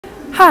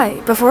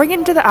Hi, before we get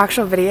into the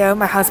actual video,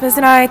 my husband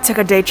and I took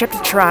a day trip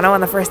to Toronto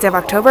on the first day of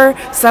October,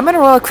 so I'm going to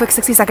roll a quick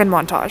 60-second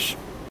montage.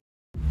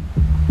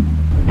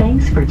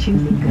 Thanks for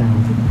choosing Go.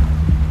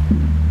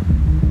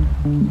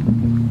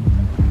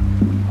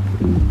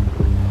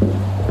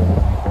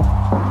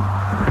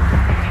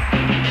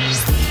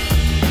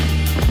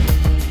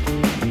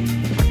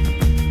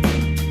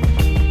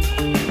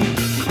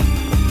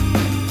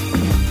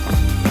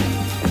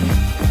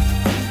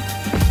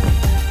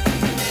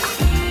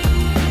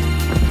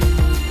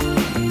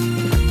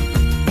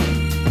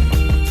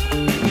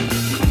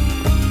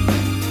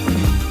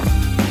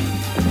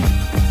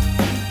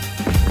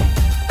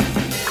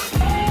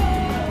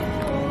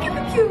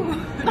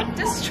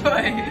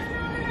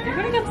 You're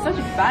gonna get such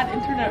bad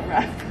internet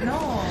rap. No,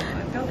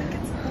 I don't think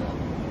it's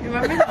cool. You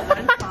remember that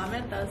one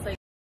comment that was like,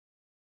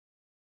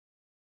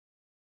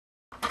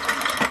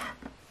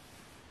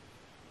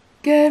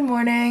 Good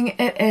morning.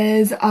 It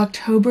is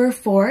October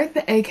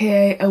 4th,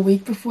 aka a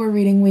week before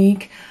reading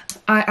week.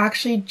 I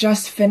actually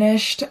just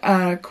finished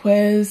a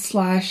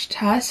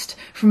quiz/test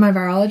from my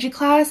virology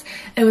class.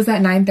 It was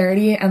at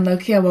 9:30 and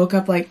low-key I woke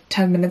up like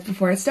 10 minutes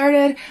before it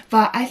started,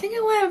 but I think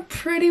it went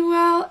pretty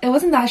well. It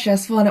wasn't that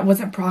stressful and it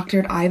wasn't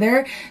proctored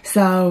either,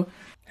 so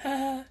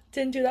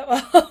didn't do that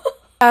well.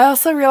 I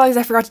also realized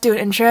I forgot to do an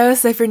intro,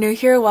 so if you're new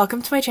here,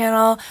 welcome to my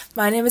channel.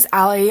 My name is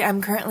Allie.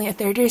 I'm currently a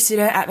third-year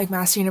student at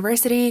McMaster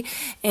University,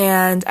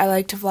 and I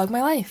like to vlog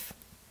my life.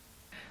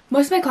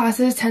 Most of my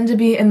classes tend to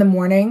be in the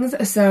mornings,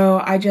 so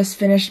I just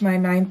finished my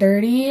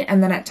 9:30,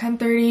 and then at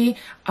 10:30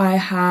 I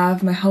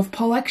have my health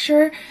pole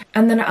lecture,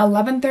 and then at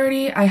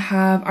 11:30 I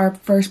have our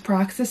first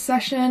praxis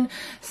session,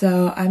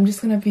 so I'm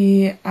just gonna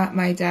be at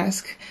my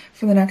desk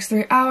for the next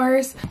 3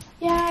 hours.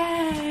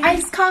 Yay!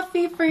 Iced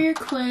coffee for your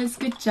quiz.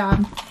 Good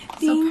job.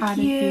 So proud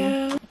of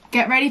you.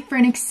 Get ready for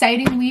an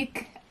exciting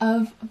week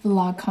of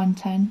vlog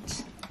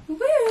content. Woo!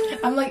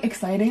 I'm like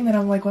exciting, then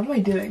I'm like, what am I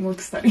doing? We'll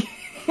study.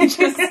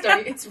 Just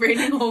study. It's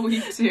raining all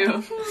week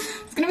too.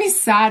 It's gonna be a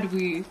sad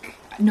week.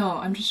 No,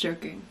 I'm just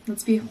joking.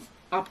 Let's be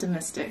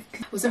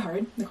optimistic. Was it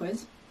hard, the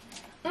quiz?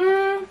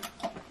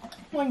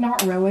 Like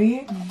not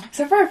really.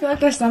 Except for I feel like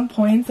there's some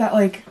points that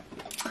like,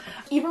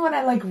 even when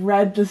I like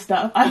read the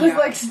stuff, I was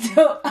like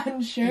still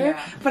unsure,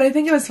 but I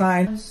think it was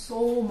fine. I'm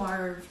so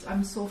marved.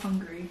 I'm so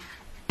hungry.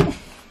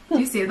 Do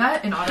you say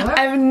that in Ottawa?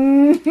 I've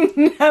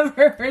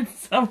never heard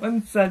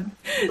someone say I'm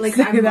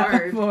that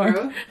marved, before.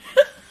 bro.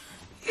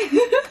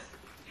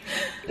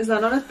 Is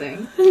that not a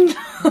thing?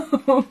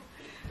 No.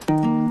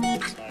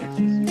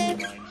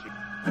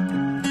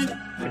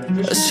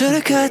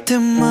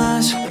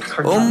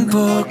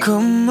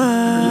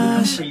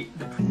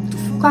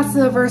 Class is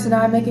over, so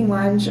now I'm making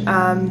lunch.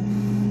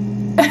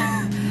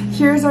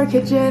 Here's our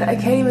kitchen. I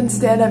can't even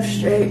stand up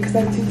straight because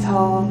I'm too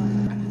tall,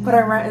 but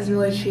our rent is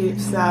really cheap,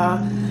 so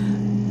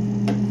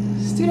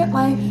student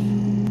life.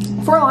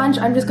 For lunch,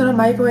 I'm just gonna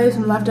microwave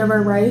some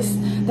leftover rice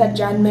that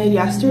Jen made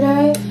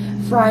yesterday,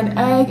 fry an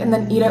egg, and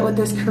then eat it with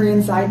this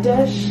Korean side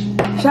dish.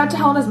 Shout out to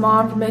Helena's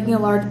mom for making a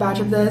large batch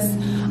of this.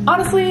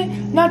 Honestly,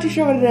 not too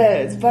sure what it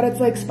is, but it's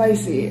like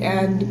spicy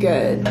and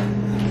good.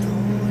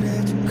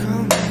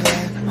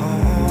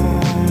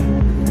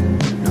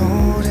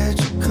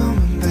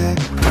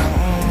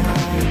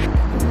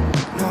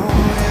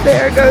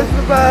 There goes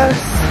the bus.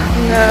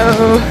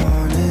 No.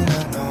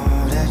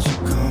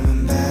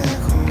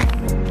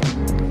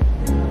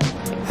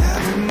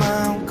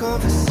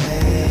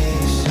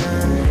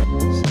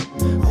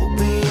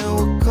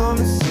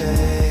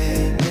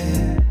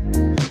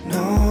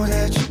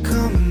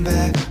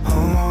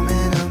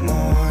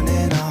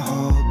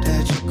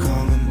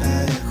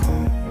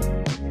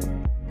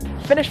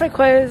 Finished my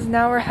quiz,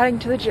 now we're heading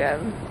to the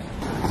gym.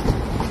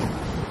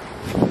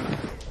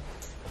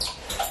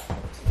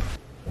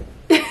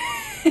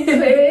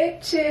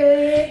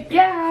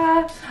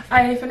 Yeah,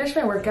 I finished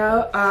my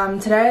workout.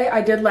 Today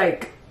I did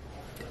like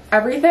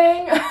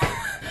everything.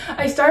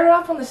 I started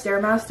off on the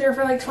Stairmaster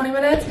for like 20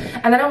 minutes,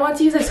 and then I wanted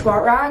to use a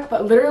squat rack,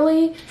 but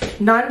literally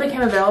none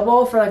became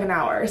available for like an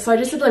hour. So I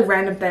just did like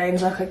random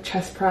things like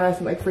chest press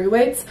and like free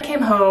weights. I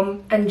came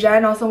home and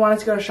Jen also wanted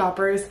to go to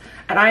Shoppers,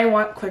 and I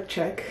want quick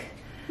chick.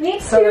 Me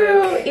too, so,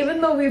 like,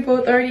 even though we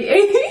both already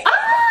ate.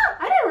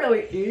 I didn't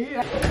really eat.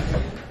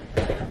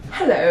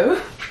 Hello.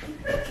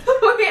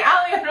 Okay,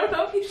 Allie, I don't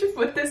know if you should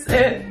put this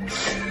in.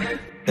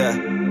 Yeah.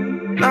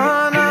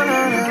 No, no,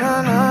 no,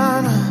 no,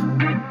 no, no.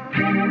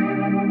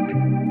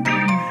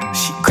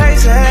 She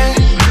crazy,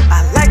 I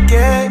like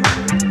it.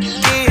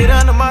 Get it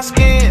under my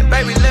skin,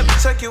 baby, let me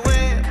tuck you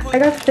in. I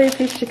got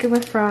 3-piece chicken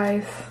with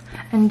fries,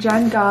 and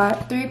Jen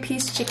got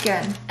 3-piece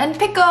chicken and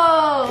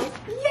pickles.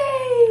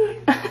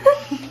 yay!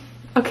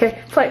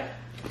 Okay, play.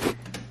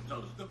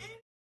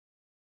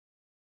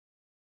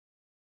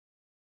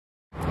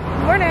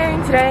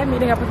 Morning! Today I'm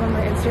meeting up with one of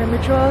my Instagram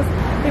mutuals.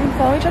 We've been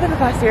following each other for the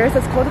past year, so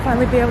it's cool to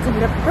finally be able to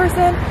meet up in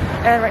person.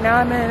 And right now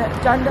I'm in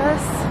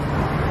Dundas,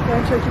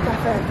 going to a cute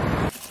cafe.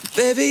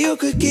 Baby, you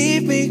could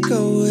keep me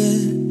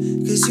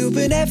going, 'cause you've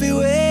been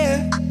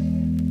everywhere.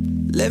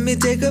 Let me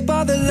take up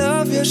all the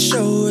love you're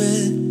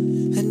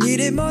showing. I need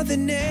it more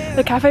than ever.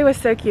 The cafe was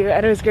so cute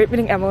and it was great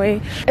meeting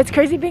Emily. It's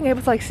crazy being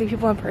able to like see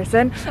people in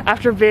person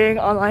after being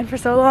online for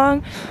so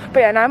long.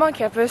 But yeah, now I'm on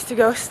campus to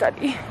go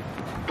study.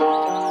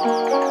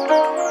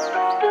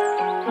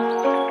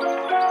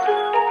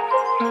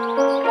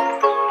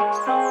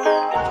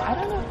 I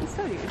don't know if you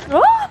studied.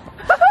 Oh,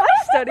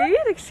 I studied,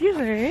 excuse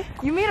me.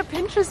 You made a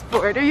Pinterest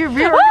board, or you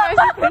reorganized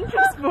your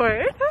Pinterest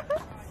board.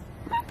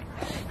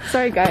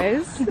 Sorry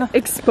guys,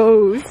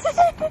 exposed.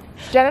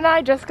 Jen and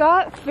I just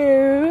got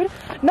food.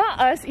 Not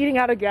us eating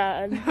out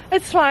again.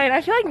 It's fine.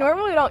 I feel like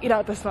normally we don't eat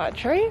out this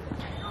much, right?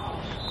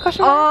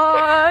 Question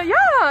mark?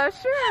 Yeah,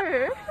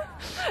 sure.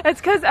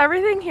 It's because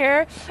everything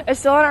here is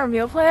still on our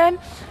meal plan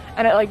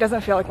and it like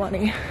doesn't feel like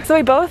money. So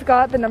we both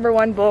got the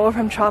 #1 bowl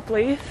from Chop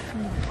Leaf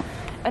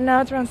and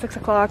now it's around 6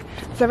 o'clock.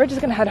 So we're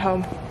just gonna head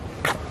home.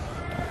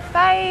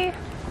 Bye.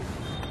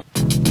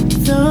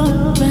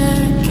 Look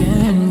back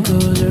and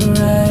close your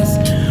eyes,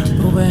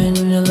 but when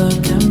you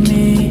look at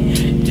me,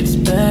 it's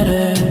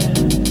better.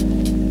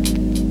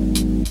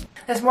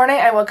 This morning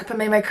I woke up and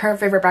made my current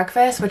favorite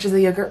breakfast, which is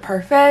a yogurt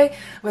parfait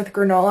with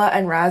granola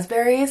and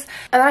raspberries.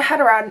 And then I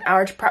had around an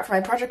hour to prep for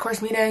my project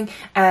course meeting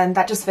and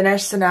that just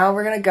finished, so now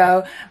we're gonna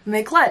go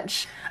make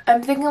lunch.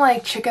 I'm thinking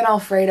like chicken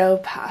Alfredo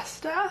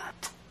pasta.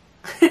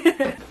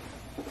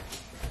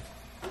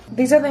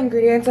 These are the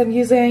ingredients I'm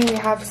using. We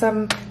have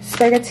some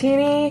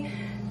spaghettini,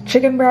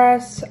 chicken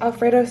breast,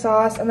 Alfredo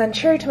sauce, and then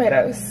cherry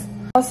tomatoes.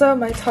 Also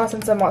my toss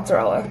and some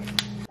mozzarella.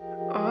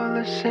 Oh,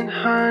 listen,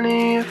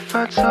 honey, if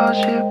I told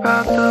you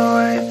about the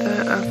way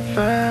that I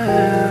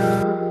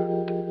felt,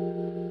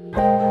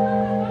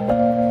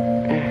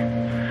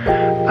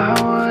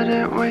 I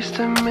wouldn't waste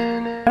a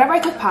minute. Whenever I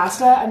cook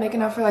pasta, I make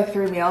enough for like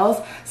 3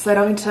 meals, so I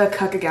don't need to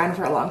cook again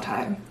for a long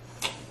time.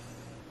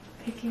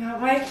 Picking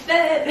out my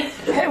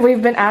fit.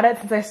 We've been at it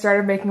since I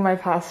started making my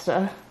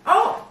pasta.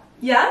 Oh,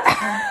 yes?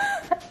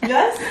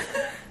 Yes?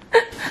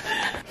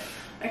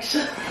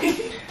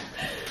 Actually.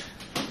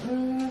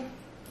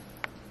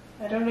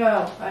 I don't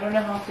know. I don't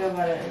know how I feel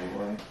about it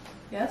anymore.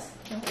 Yes?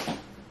 No.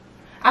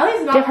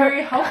 Allie's not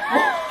very helpful.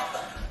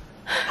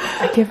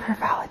 I give her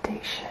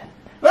validation.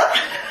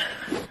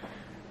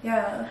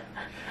 Yeah.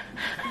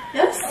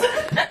 Yes?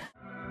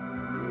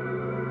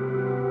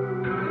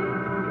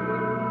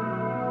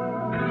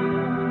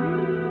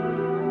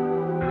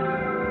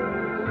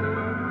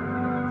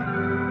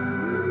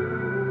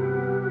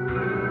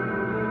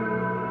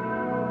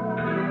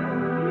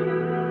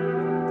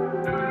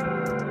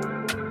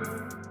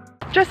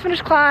 Just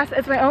finished class.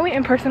 It's my only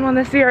in-person one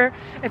this year.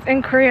 It's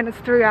in Korean. It's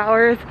 3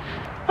 hours.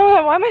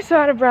 Oh, why am I so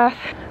out of breath?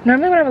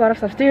 Normally when I have a lot of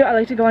stuff to do, I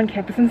like to go on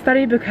campus and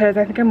study because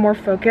I think I'm more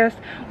focused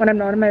when I'm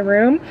not in my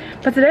room.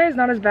 But today is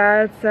not as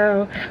bad,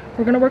 so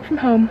we're gonna work from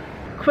home.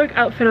 Quick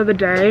outfit of the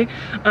day.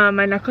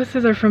 My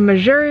necklaces are from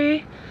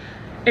Missouri,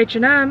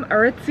 H&M,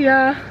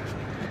 Aritzia.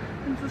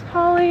 This is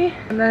Polly.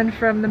 And then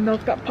from the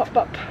Milk That Pop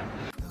Up.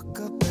 Look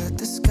up at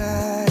the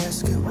sky,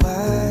 ask it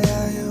why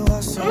are you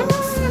all so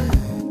afraid?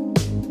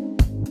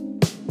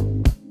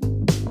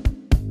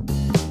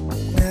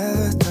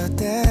 Never thought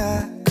that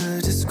I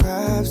could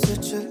describe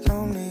such a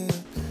lonely.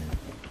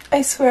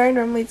 I swear I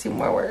normally do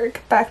more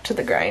work. Back to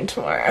the grind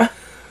tomorrow.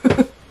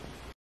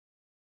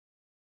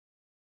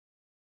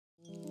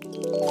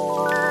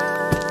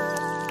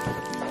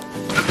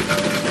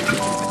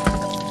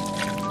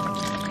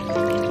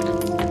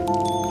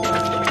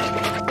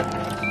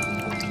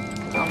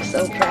 I'm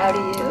so proud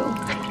of you.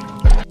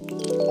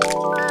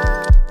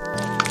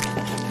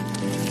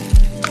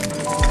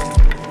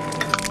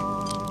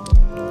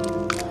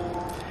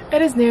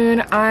 It is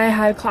noon. I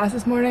had class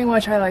this morning,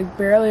 which I like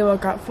barely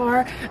woke up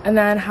for, and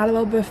then had a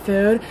little bit of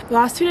food. The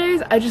last 2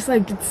 days I just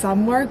like did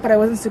some work, but I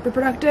wasn't super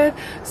productive,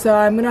 so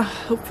I'm gonna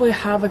hopefully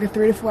have like a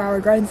 3 to 4 hour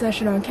grind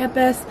session on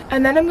campus,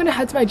 and then I'm gonna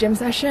head to my gym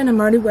session. I'm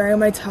already wearing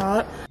my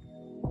top.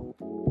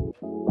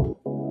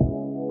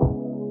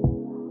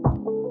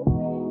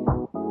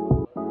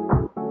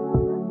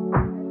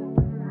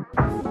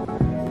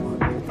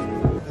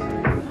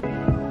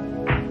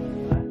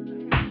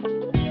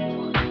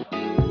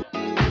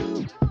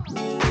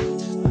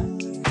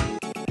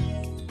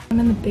 I'm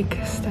in the big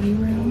study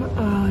room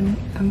on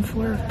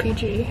M4 of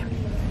PG.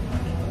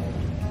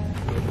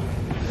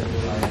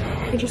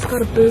 I just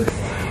got a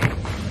booth.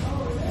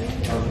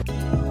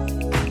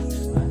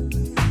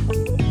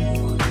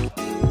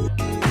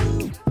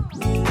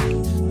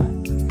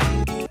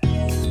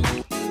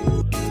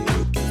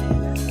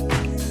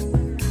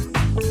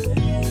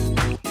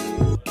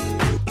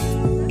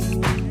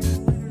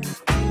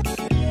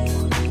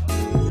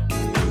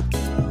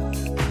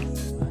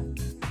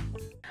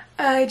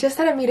 I just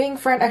had a meeting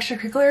for an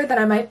extracurricular that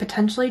I might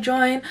potentially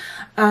join.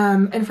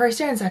 In first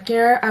year and second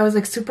year, I was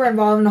like super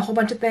involved in a whole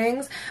bunch of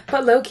things,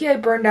 but low-key I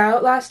burned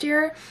out last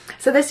year.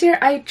 So this year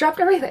I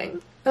dropped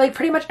everything. Like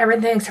pretty much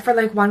everything except for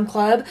like one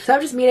club. So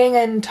I'm just meeting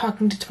and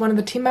talking to one of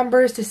the team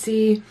members to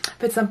see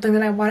if it's something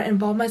that I want to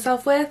involve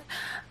myself with.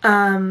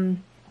 Actually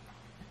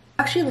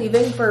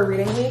leaving for a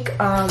reading week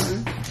on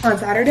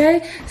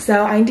Saturday,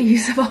 so I need to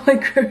use up all my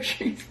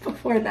groceries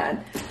before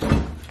then.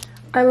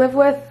 I live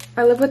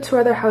with 2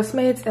 other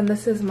housemates, and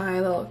this is my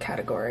little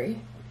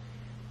category.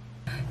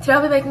 Today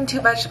I'll be making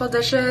 2 vegetable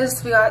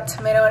dishes. We got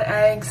tomato and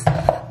eggs,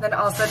 then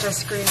also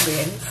just green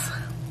beans.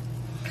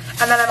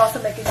 And then I'm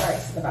also making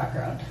rice in the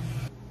background.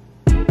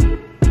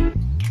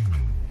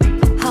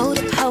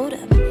 Hold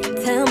up,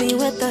 tell me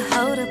what the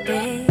hold up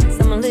is.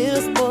 I'm a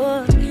little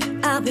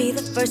spoiled, I'll be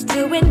the first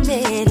to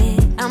admit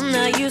it. I'm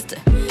not used to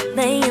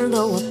laying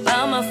low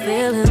about my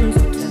feelings.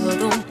 Tell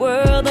the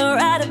world or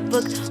write a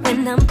book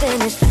when I'm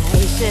finished. I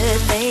should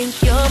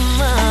thank your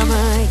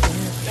mama,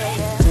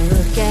 yeah.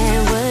 Look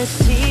at what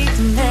she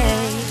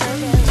made.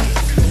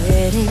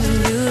 Getting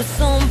you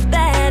so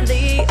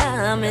badly,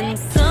 I'm in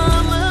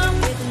summer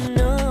with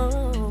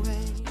no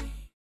rain.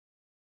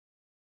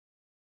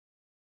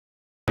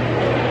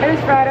 It is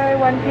Friday,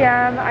 1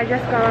 p.m. I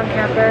just got on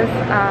campus.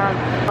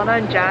 Alma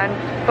and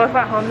Jen both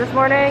went home this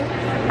morning.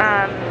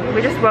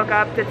 We just woke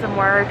up, did some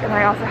work, and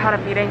I also had a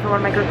meeting for one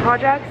of my group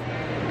projects.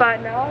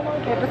 But now I'm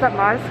on campus at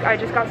Musk. I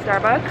just got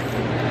Starbucks.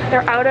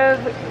 They're out of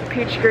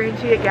peach green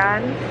tea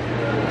again.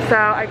 So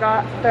I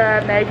got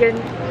the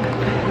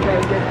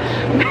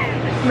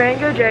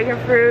mango dragon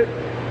fruit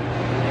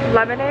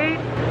lemonade.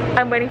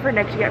 I'm waiting for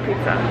Nick to get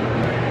pizza.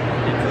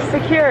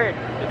 Secured.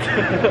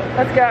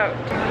 Let's go.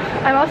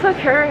 I'm also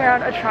carrying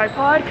around a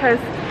tripod because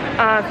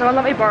someone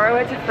let me borrow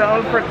it to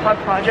film for club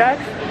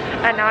projects,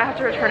 and now I have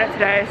to return it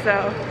today,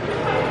 so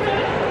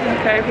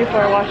okay, people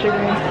are watching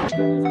me.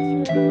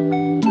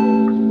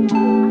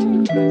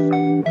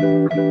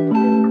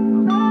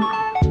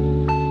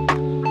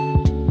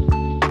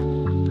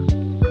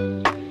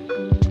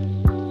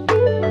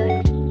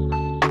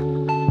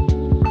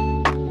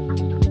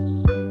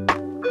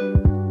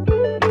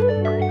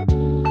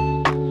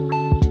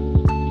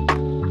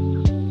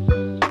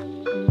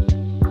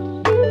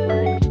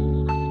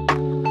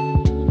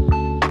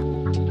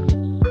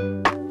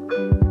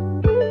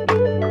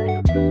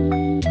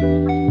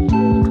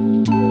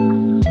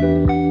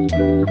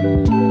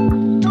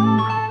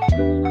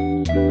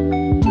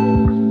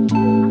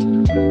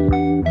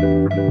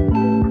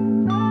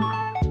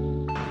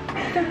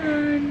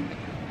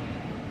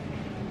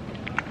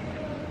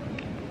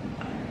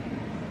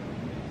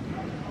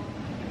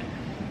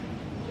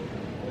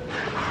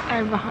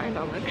 I'm behind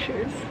on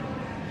lectures.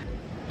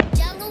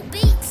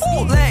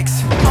 Ooh,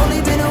 Lex,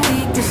 only been a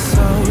week or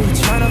so.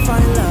 Trying to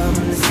find love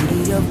in the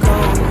city of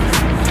gold.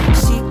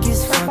 She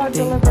gets fucked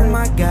up, oh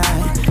my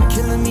god.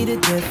 Killing me to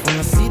death when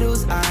I see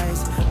those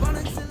eyes.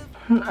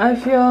 I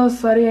feel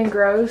sweaty and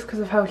gross because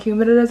of how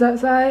humid it is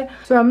outside.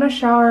 So I'm gonna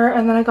shower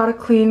and then I gotta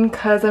clean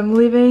because I'm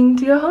leaving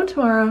to go home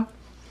tomorrow.